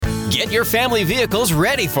Get your family vehicles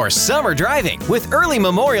ready for summer driving with early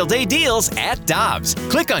Memorial Day deals at Dobbs.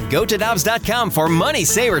 Click on GoToDobbs.com for money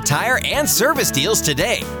saver tire and service deals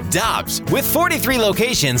today. Dobbs, with 43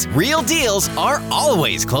 locations, real deals are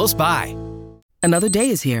always close by. Another day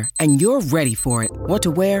is here, and you're ready for it. What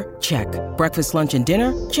to wear? Check. Breakfast, lunch, and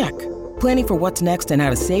dinner? Check. Planning for what's next and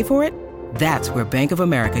how to save for it? That's where Bank of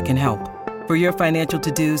America can help. For your financial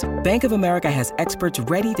to-dos, Bank of America has experts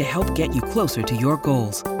ready to help get you closer to your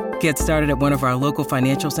goals. Get started at one of our local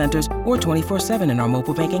financial centers or 24/7 in our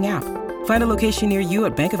mobile banking app. Find a location near you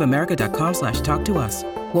at bankofamerica.com/talktous.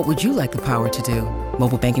 What would you like the power to do?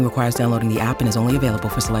 Mobile banking requires downloading the app and is only available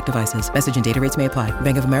for select devices. Message and data rates may apply.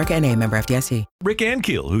 Bank of America N.A., member FDIC. Rick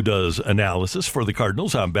Ankiel, who does analysis for the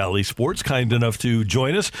Cardinals on Bally Sports, kind enough to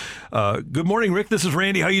join us. Good morning, Rick. This is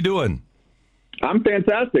Randy. How you doing? I'm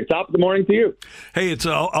fantastic. Top of the morning to you. Hey, it's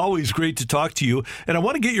always great to talk to you, and I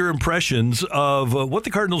want to get your impressions of what the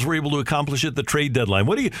Cardinals were able to accomplish at the trade deadline.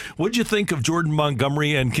 What did you think of Jordan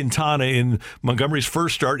Montgomery and Quintana in Montgomery's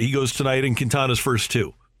first start? He goes tonight, and Quintana's first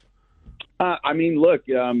two. Look,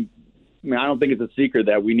 I don't think it's a secret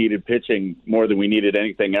that we needed pitching more than we needed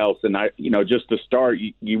anything else. And just to start,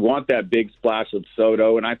 you want that big splash of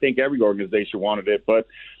Soto, and I think every organization wanted it. But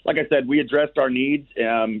like I said, we addressed our needs,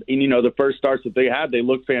 and the first starts that they had, they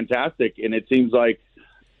looked fantastic. And it seems like,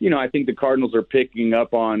 I think the Cardinals are picking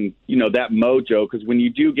up on, that mojo, because when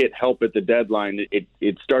you do get help at the deadline,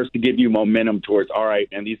 it starts to give you momentum towards, all right,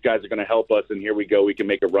 and these guys are going to help us, and here we go. We can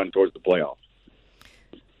make a run towards the playoffs.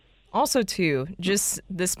 Also, too, just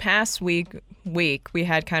this past week, we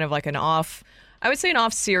had kind of like an off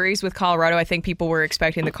series with Colorado. I think people were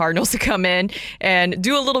expecting the Cardinals to come in and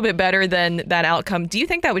do a little bit better than that outcome. Do you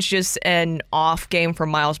think that was just an off game for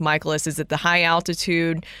Miles Mikolas? Is it the high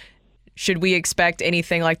altitude? Should we expect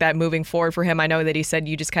anything like that moving forward for him? I know that he said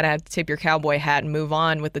you just kind of have to tip your cowboy hat and move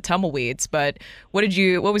on with the tumbleweeds, but what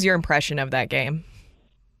was your impression of that game?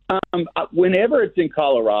 Whenever it's in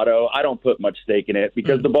Colorado, I don't put much stake in it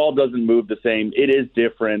because the ball doesn't move the same. It is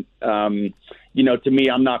different. To me,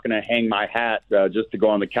 I'm not going to hang my hat just to go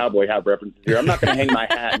on the cowboy hat references here. I'm not going to hang my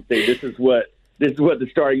hat and say this is what the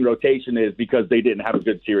starting rotation is because they didn't have a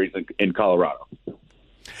good series in Colorado.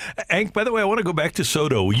 Hank, by the way, I want to go back to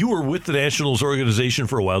Soto. You were with the Nationals organization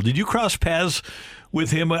for a while. Did you cross paths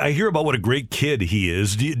with him? I hear about what a great kid he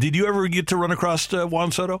is. Did you ever get to run across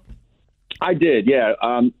Juan Soto? I did, yeah.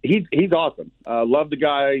 He's awesome. Love the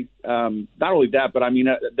guy. Not only that, but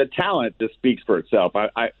the talent just speaks for itself.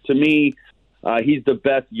 To me, he's the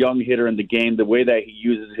best young hitter in the game. The way that he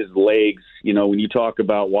uses his legs, when you talk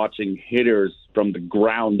about watching hitters from the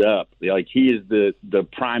ground up, like he is the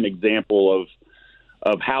prime example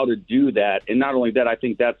of how to do that. And not only that, I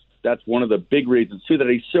think that's one of the big reasons too that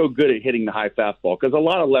he's so good at hitting the high fastball because a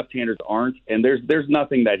lot of left-handers aren't, and there's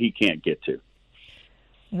nothing that he can't get to.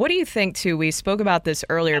 What do you think, too? We spoke about this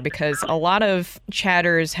earlier because a lot of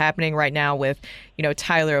chatter is happening right now with,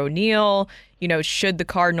 Tyler O'Neill. Should the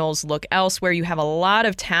Cardinals look elsewhere? You have a lot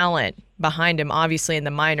of talent behind him, obviously, in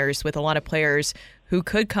the minors with a lot of players who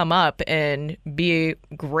could come up and be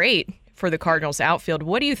great for the Cardinals outfield.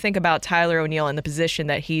 What do you think about Tyler O'Neill and the position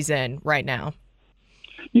that he's in right now?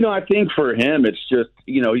 I think for him, it's just,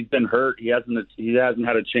 he's been hurt. He hasn't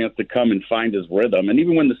had a chance to come and find his rhythm. And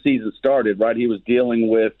even when the season started, right, he was dealing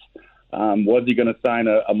with, was he going to sign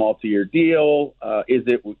a multi-year deal?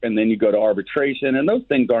 And then you go to arbitration. And those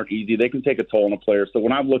things aren't easy. They can take a toll on a player. So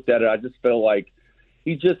when I've looked at it, I just feel like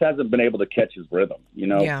he just hasn't been able to catch his rhythm.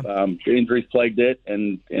 The injuries plagued it.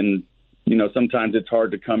 And sometimes it's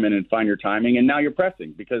hard to come in and find your timing. And now you're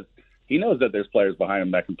pressing because he knows that there's players behind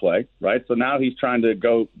him that can play, right? So now he's trying to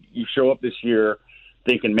go – you show up this year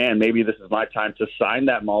thinking, man, maybe this is my time to sign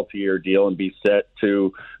that multi-year deal and be set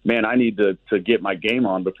to, man, I need to get my game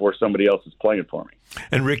on before somebody else is playing for me.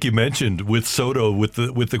 And Rick, you mentioned with Soto with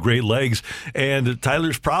the great legs, and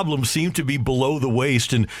Tyler's problems seem to be below the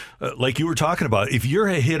waist. And like you were talking about, if you're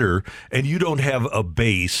a hitter and you don't have a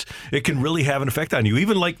base, it can really have an effect on you,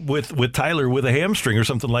 even like with Tyler with a hamstring or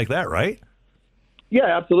something like that, right? Yeah,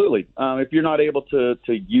 absolutely. If you're not able to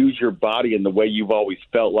use your body in the way you've always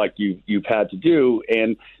felt like you've had to do,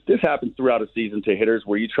 and this happens throughout a season to hitters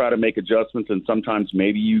where you try to make adjustments and sometimes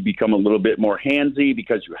maybe you become a little bit more handsy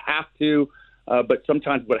because you have to. But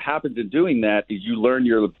sometimes what happens in doing that is you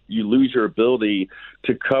lose your ability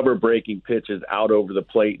to cover breaking pitches out over the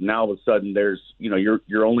plate. And now all of a sudden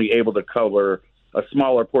you're only able to cover a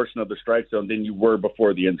smaller portion of the strike zone than you were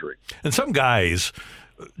before the injury. And some guys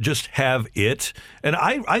just have it. And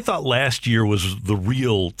I thought last year was the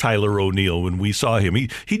real Tyler O'Neill when we saw him.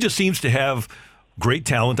 He just seems to have great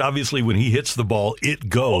talent. Obviously, when he hits the ball, it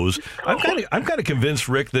goes. I'm kind of convinced,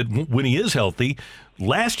 Rick, that when he is healthy,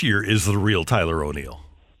 last year is the real Tyler O'Neill.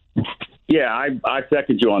 Yeah, I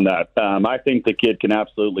second you on that. I think the kid can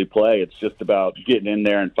absolutely play. It's just about getting in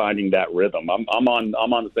there and finding that rhythm. I'm on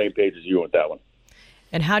the same page as you with that one.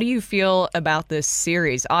 And how do you feel about this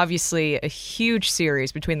series? Obviously, a huge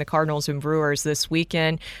series between the Cardinals and Brewers this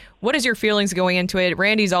weekend. What is your feelings going into it?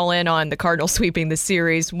 Randy's all in on the Cardinals sweeping the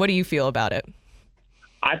series. What do you feel about it?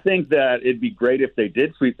 I think that it'd be great if they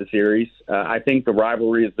did sweep the series. I think the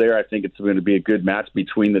rivalry is there. I think it's going to be a good match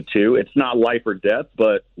between the two. It's not life or death,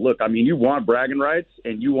 but look, I mean, you want bragging rights,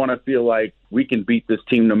 and you want to feel like we can beat this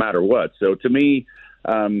team no matter what. So to me,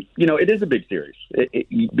 it is a big series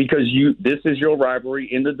because this is your rivalry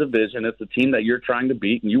in the division. It's a team that you're trying to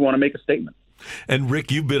beat, and you want to make a statement. And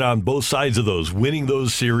Rick, you've been on both sides of those, winning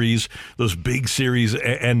those series, those big series,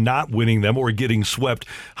 and not winning them or getting swept.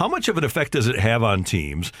 How much of an effect does it have on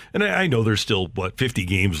teams? And I know there's still, 50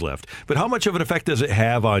 games left, but how much of an effect does it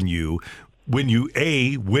have on you when you,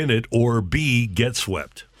 A, win it, or B, get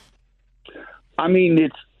swept? I mean,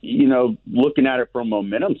 it's, looking at it from a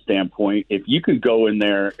momentum standpoint, if you could go in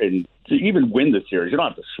there and to even win the series, you don't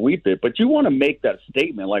have to sweep it, but you want to make that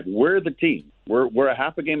statement, like, we're the team. We're a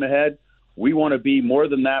half a game ahead. We want to be more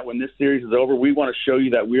than that when this series is over. We want to show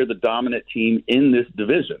you that we're the dominant team in this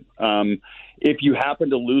division. If you happen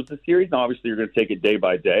to lose the series, now obviously you're going to take it day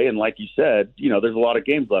by day. And like you said, there's a lot of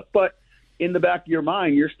games left. But in the back of your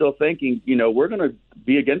mind, you're still thinking, we're going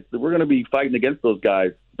to be fighting against those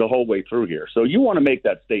guys the whole way through here. So you want to make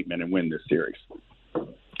that statement and win this series.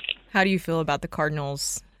 How do you feel about the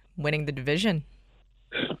Cardinals winning the division?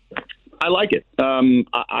 I like it.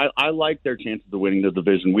 I like their chances of winning the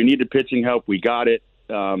division. We needed pitching help. We got it.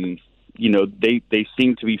 They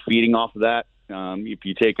seem to be feeding off of that. If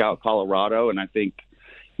you take out Colorado, and I think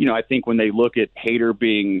when they look at Hader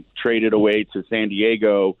being traded away to San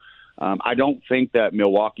Diego, I don't think that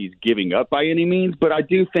Milwaukee's giving up by any means, but I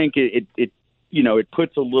do think it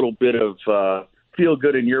puts a little bit of feel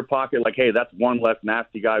good in your pocket. Like, hey, that's one less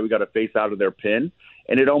nasty guy we got to face out of their pen.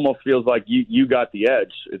 And it almost feels like you got the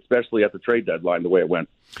edge, especially at the trade deadline, the way it went.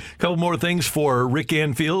 A couple more things for Rick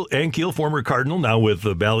Ankiel, former Cardinal, now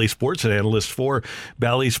with Bally Sports, an analyst for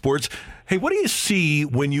Bally Sports. Hey, what do you see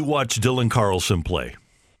when you watch Dylan Carlson play?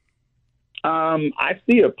 I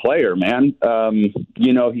see a player, man.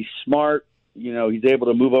 He's smart. He's able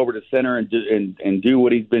to move over to center and do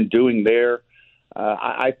what he's been doing there.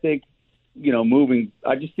 I think.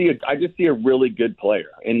 I just see a really good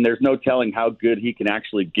player, and there's no telling how good he can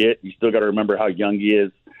actually get. You still got to remember how young he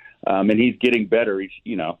is, and he's getting better. It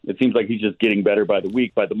seems like he's just getting better by the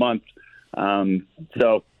week, by the month.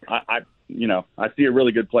 So I see a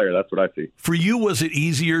really good player. That's what I see. For you, was it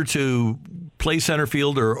easier to play center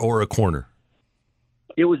field or a corner?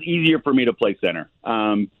 It was easier for me to play center,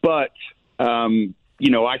 but.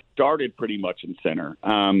 I started pretty much in center.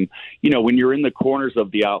 When you're in the corners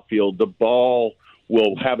of the outfield, the ball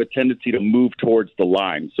will have a tendency to move towards the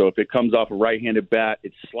line. So if it comes off a right-handed bat,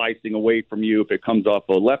 it's slicing away from you. If it comes off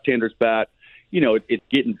a left-hander's bat, it's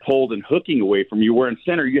getting pulled and hooking away from you. Where in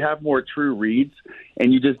center, you have more true reads,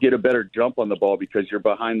 and you just get a better jump on the ball because you're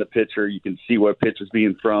behind the pitcher. You can see what pitch is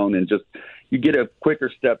being thrown, and just you get a quicker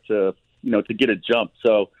step to get a jump.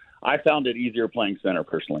 So I found it easier playing center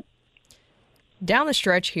personally. Down the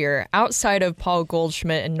stretch here, outside of Paul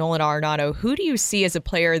Goldschmidt and Nolan Arenado, who do you see as a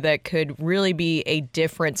player that could really be a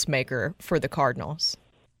difference maker for the Cardinals?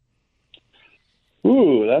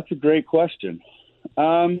 Ooh, that's a great question.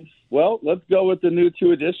 Well, let's go with the new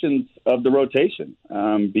two additions of the rotation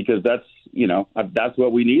because that's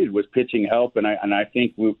what we needed was pitching help, and I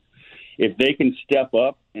think if they can step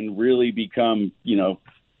up and really become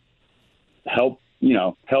help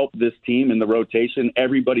this team in the rotation,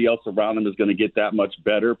 everybody else around them is going to get that much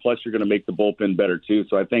better. Plus, you're going to make the bullpen better, too.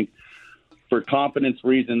 So I think for confidence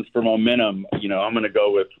reasons, for momentum, I'm going to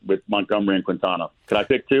go with Montgomery and Quintana. Can I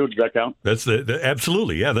pick two? Does that count? That's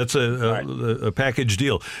absolutely. Yeah, that's a package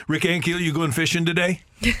deal. Rick Ankiel, you going fishing today?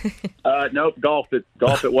 Nope, golf at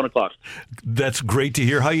 1 o'clock. That's great to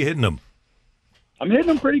hear. How you hitting them? I'm hitting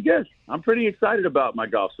them pretty good. I'm pretty excited about my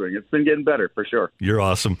golf swing. It's been getting better, for sure. You're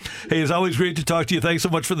awesome. Hey, it's always great to talk to you. Thanks so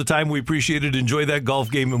much for the time. We appreciate it. Enjoy that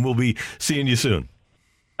golf game, and we'll be seeing you soon.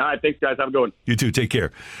 All right, thanks, guys. Have a good one. You too. Take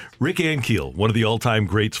care. Rick Ankiel, one of the all-time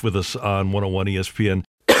greats with us on 101 ESPN.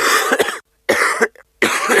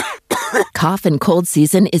 Cough and cold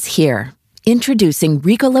season is here. Introducing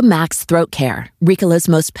Ricola Max Throat Care, Ricola's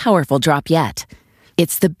most powerful drop yet.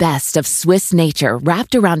 It's the best of Swiss nature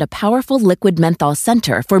wrapped around a powerful liquid menthol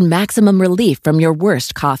center for maximum relief from your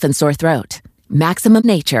worst cough and sore throat. Maximum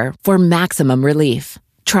nature for maximum relief.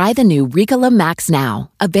 Try the new Ricola Max now,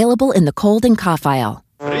 available in the cold and cough aisle.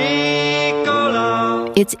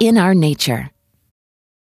 Ricola. It's in our nature.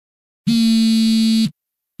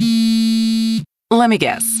 Let me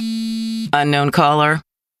guess. Unknown caller?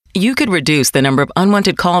 You could reduce the number of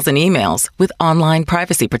unwanted calls and emails with online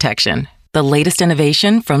privacy protection. The latest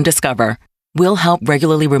innovation from Discover. We'll help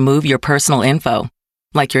regularly remove your personal info,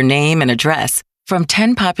 like your name and address, from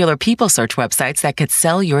 10 popular people search websites that could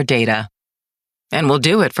sell your data. And we'll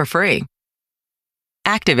do it for free.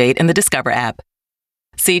 Activate in the Discover app.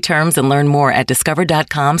 See terms and learn more at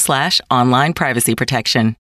discover.com/online privacy protection.